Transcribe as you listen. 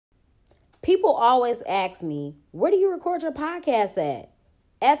People always ask me, where do you record your podcast at?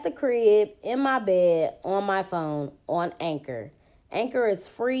 At the crib, in my bed, on my phone, on Anchor. Anchor is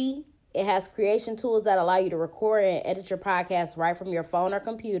free. It has creation tools that allow you to record and edit your podcast right from your phone or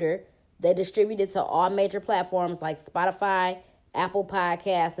computer. They distribute it to all major platforms like Spotify, Apple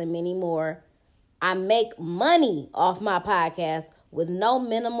Podcasts, and many more. I make money off my podcast with no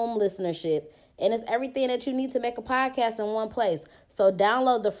minimum listenership. And it's everything that you need to make a podcast in one place. So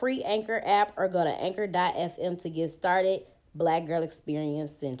download the free Anchor app or go to anchor.fm to get started. Black Girl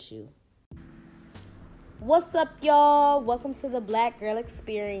Experience sent you. What's up, y'all? Welcome to the Black Girl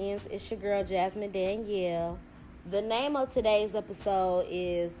Experience. It's your girl, Jasmine Danielle. The name of today's episode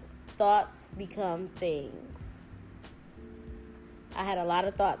is Thoughts Become Things. I had a lot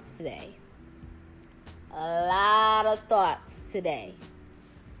of thoughts today.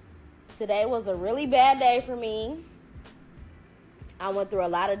 Today was a really bad day for me. I went through a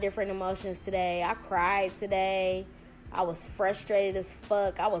lot of different emotions today. I cried today. I was frustrated as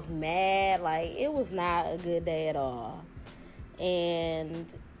fuck. I was mad. Like, it was not a good day at all.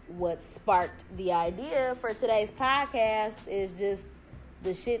 And what sparked the idea for today's podcast is just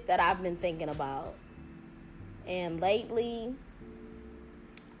the shit that I've been thinking about. And lately,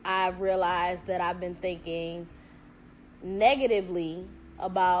 I've realized that I've been thinking negatively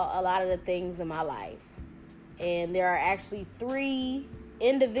about a lot of the things in my life. And there are actually 3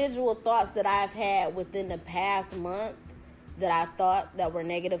 individual thoughts that I've had within the past month that I thought that were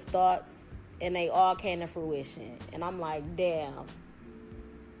negative thoughts, and they all came to fruition. And I'm like, damn,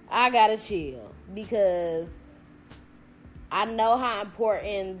 I gotta chill, because I know how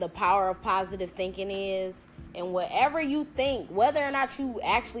important the power of positive thinking is. And whatever you think, whether or not you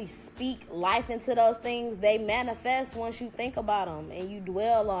actually speak life into those things, they manifest once you think about them and you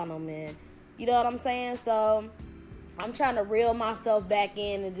dwell on them. And you know what I'm saying? So I'm trying to reel myself back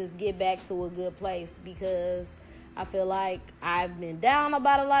in and just get back to a good place, because I feel like I've been down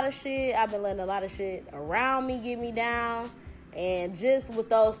about a lot of shit. I've been letting a lot of shit around me get me down. And just with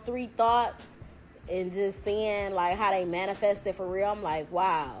those 3 thoughts and just seeing like how they manifested for real, I'm like,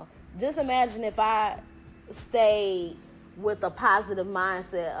 wow. Just imagine if I stay with a positive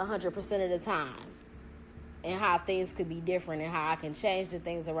mindset 100% of the time, and how things could be different, and how I can change the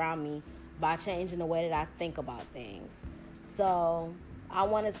things around me by changing the way that I think about things. So I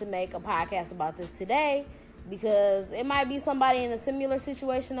wanted to make a podcast about this today, because it might be somebody in a similar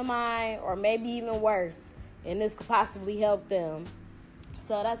situation to mine, or maybe even worse, and this could possibly help them.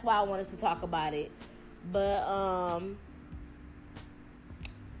 So that's why I wanted to talk about it. But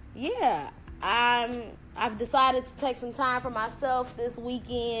yeah, I've decided to take some time for myself this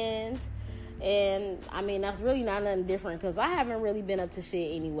weekend. And I mean, that's really not nothing different, because I haven't really been up to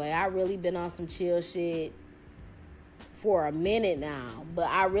shit anyway. I really been on some chill shit for a minute now. But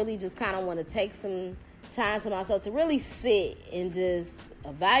I really just kind of want to take some time to myself to really sit and just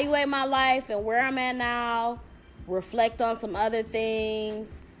evaluate my life and where I'm at now, reflect on some other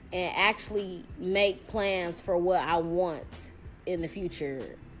things, and actually make plans for what I want in the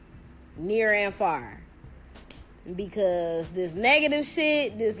future, near and far. Because this negative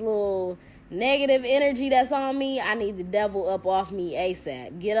shit, this little negative energy that's on me, I need the devil up off me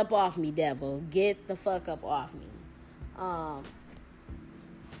ASAP. Get up off me, devil. Get the fuck up off me.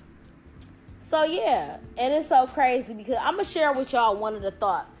 So yeah, and it's so crazy, because I'm going to share with y'all one of the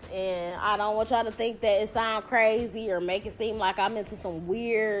thoughts. And I don't want y'all to think that it sounds crazy or make it seem like I'm into some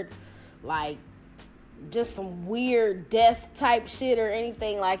weird, like, just some weird death type shit or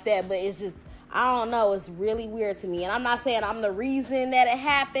anything like that. But it's just, I don't know, it's really weird to me. And I'm not saying I'm the reason that it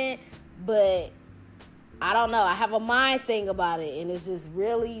happened, but I don't know. I have a mind thing about it, and it's just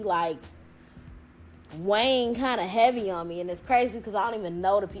really like weighing kind of heavy on me. And it's crazy, because I don't even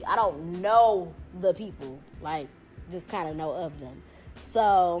know the people. I don't know the people, like, just kind of know of them.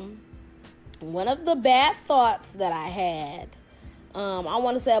 So one of the bad thoughts that I had, I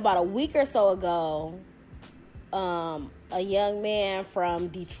want to say about a week or so ago, a young man from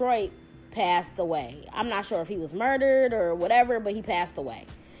Detroit passed away. I'm not sure if he was murdered or whatever, but he passed away.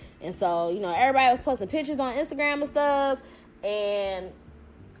 And so, you know, everybody was posting pictures on Instagram and stuff, and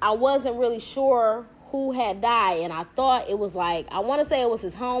I wasn't really sure who had died. And I thought it was like, I want to say it was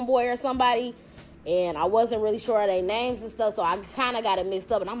his homeboy or somebody, and I wasn't really sure of their names and stuff, so I kind of got it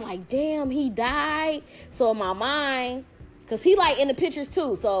mixed up. And I'm like, damn, he died? So in my mind, because he like in the pictures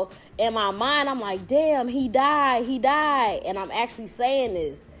too, so in my mind, I'm like, damn, he died. And I'm actually saying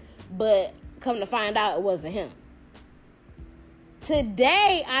this, but come to find out, it wasn't him.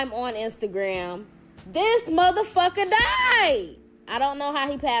 Today, I'm on Instagram. This motherfucker died. I don't know how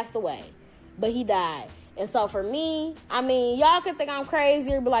he passed away, but he died. And so for me, I mean, y'all could think I'm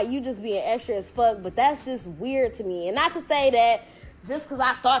crazy or be like, you just being extra as fuck, but that's just weird to me. And not to say that just because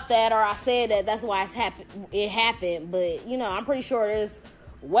I thought that or I said that, that's why it happened. But, you know, I'm pretty sure there's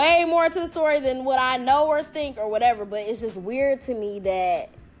way more to the story than what I know or think or whatever. But it's just weird to me that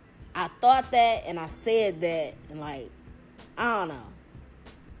I thought that and I said that. And, like, I don't know.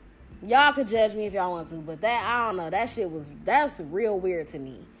 Y'all could judge me if y'all want to. But that, I don't know. That's real weird to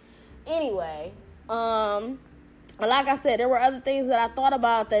me. Anyway, like I said, there were other things that I thought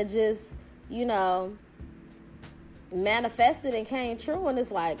about that just, you know, manifested and came true. And it's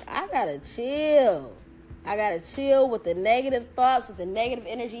like, I gotta chill. I gotta chill with the negative thoughts, with the negative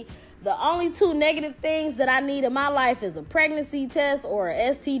energy. The only two negative things that I need in my life is a pregnancy test or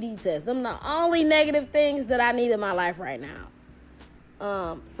an STD test. Them the only negative things that I need in my life right now.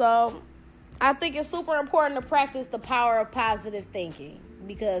 So I think it's super important to practice the power of positive thinking,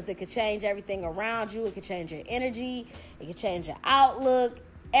 because it could change everything around you. It could change your energy. It could change your outlook,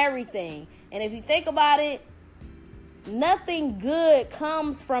 everything. And if you think about it, nothing good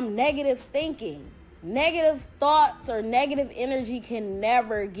comes from negative thinking. Negative thoughts or negative energy can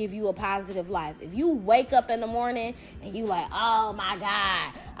never give you a positive life. If you wake up in the morning and you like, oh my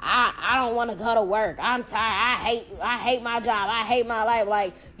God, I don't want to go to work. I'm tired. I hate my job. I hate my life.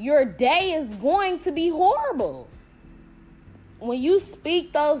 Like, your day is going to be horrible. When you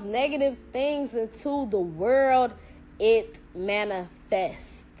speak those negative things into the world, it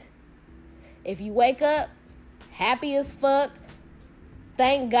manifests. If you wake up happy as fuck,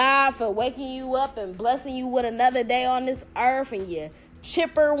 thank God for waking you up and blessing you with another day on this earth, and you're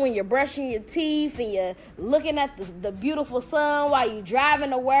chipper when you're brushing your teeth and you're looking at the beautiful sun while you're driving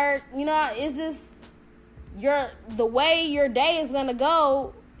to work, you know, it's just the way your day is going to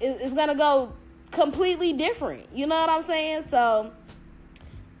go is going to go completely different. You know what I'm saying? So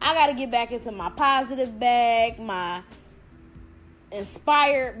I got to get back into my positive bag, my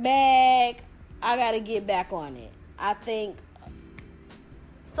inspired bag. I got to get back on it. I think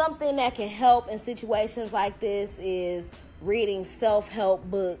something that can help in situations like this is reading self-help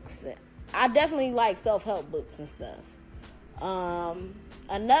books. I definitely like self-help books and stuff.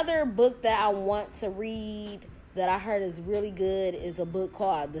 Another book that I want to read that I heard is really good is a book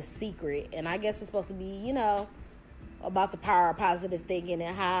called The Secret. And I guess it's supposed to be, you know, about the power of positive thinking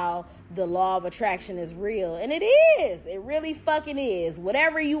and how the law of attraction is real. And it is. It really fucking is.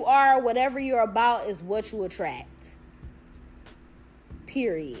 Whatever you are, whatever you're about is what you attract.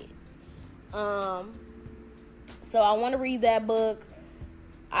 Period. So I want to read that book.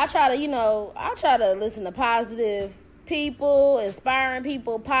 I try to listen to positive people, inspiring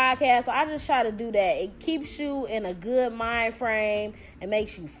people, podcasts. I just try to do that. It keeps you in a good mind frame. It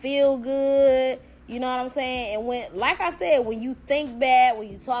makes you feel good. You know what I'm saying? And when, like I said, when you think bad, when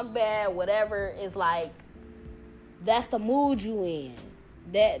you talk bad, whatever, it's like, that's the mood you in.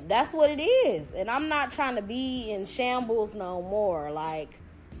 That's what it is. And I'm not trying to be in shambles no more. Like,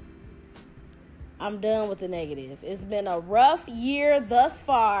 I'm done with the negative. It's been a rough year thus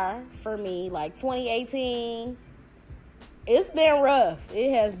far for me. Like 2018, it's been rough.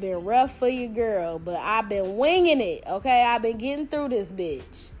 It has been rough for your girl, but I've been winging it, okay? I've been getting through this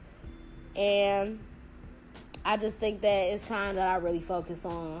bitch. And I just think that it's time that I really focus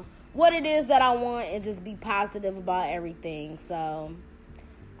on what it is that I want and just be positive about everything. So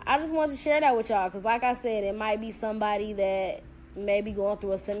I just wanted to share that with y'all, because like I said, it might be somebody that may be going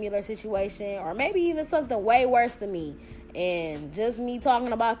through a similar situation, or maybe even something way worse than me. And just me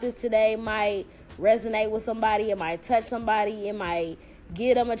talking about this today might resonate with somebody. It might touch somebody. It might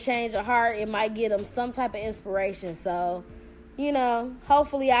give them a change of heart. It might give them some type of inspiration. So, you know,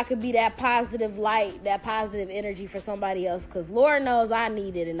 hopefully I could be that positive light, that positive energy for somebody else, because Lord knows I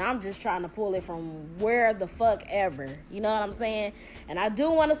need it, and I'm just trying to pull it from where the fuck ever. You know what I'm saying? And I do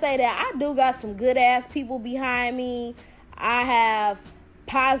want to say that I do got some good-ass people behind me. I have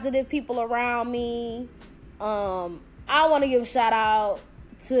positive people around me. I want to give a shout out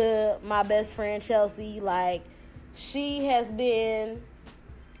to my best friend, Chelsea. Like, she has been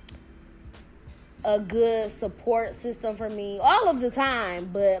a good support system for me all of the time,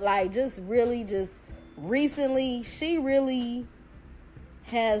 but like just recently, she really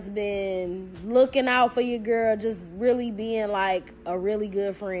has been looking out for your girl, just really being like a really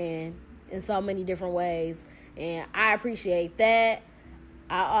good friend in so many different ways. And I appreciate that.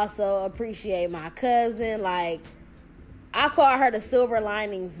 I also appreciate my cousin. Like, I call her the silver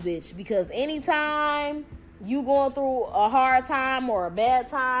linings bitch, because anytime you going through a hard time or a bad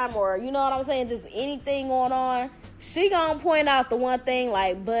time, or you know what I'm saying, just anything going on, she gonna point out the one thing,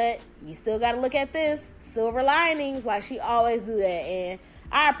 like, but you still gotta look at this, silver linings. Like, she always do that. And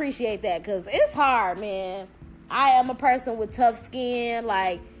I appreciate that because it's hard, man. I am a person with tough skin.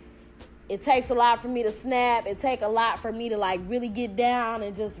 Like, it takes a lot for me to snap. It takes a lot for me to, like, really get down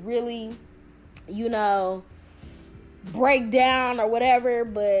and just really, you know, break down or whatever.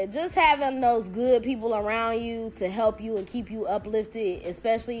 But just having those good people around you to help you and keep you uplifted,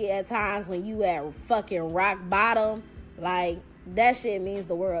 especially at times when you at fucking rock bottom, like, that shit means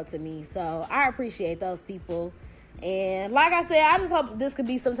the world to me. So I appreciate those people. And like I said, I just hope this could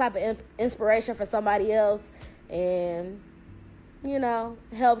be some type of inspiration for somebody else and, you know,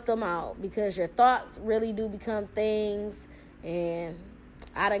 help them out, because your thoughts really do become things. And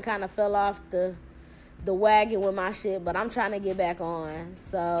I done kind of fell off the wagon with my shit, but I'm trying to get back on.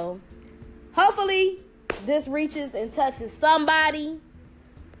 So hopefully this reaches and touches somebody.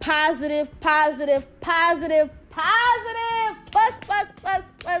 Positive, positive, positive, positive. Plus, plus, plus,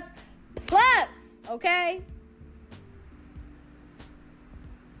 plus, plus. Okay?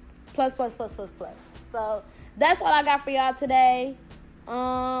 Plus, plus, plus, plus, plus. So that's all I got for y'all today.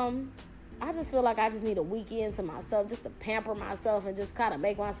 I just feel like I just need a weekend to myself just to pamper myself and just kind of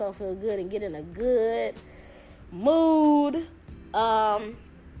make myself feel good and get in a good mood.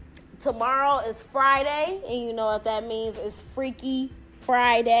 Tomorrow is Friday, and you know what that means. It's Freaky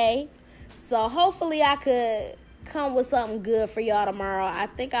Friday. So hopefully I could come with something good for y'all tomorrow. I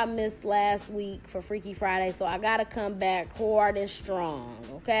think I missed last week for Freaky Friday, so I gotta come back hard and strong,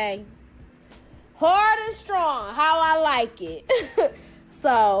 okay? Hard and strong, how I like it.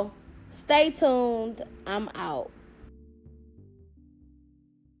 So stay tuned. I'm out.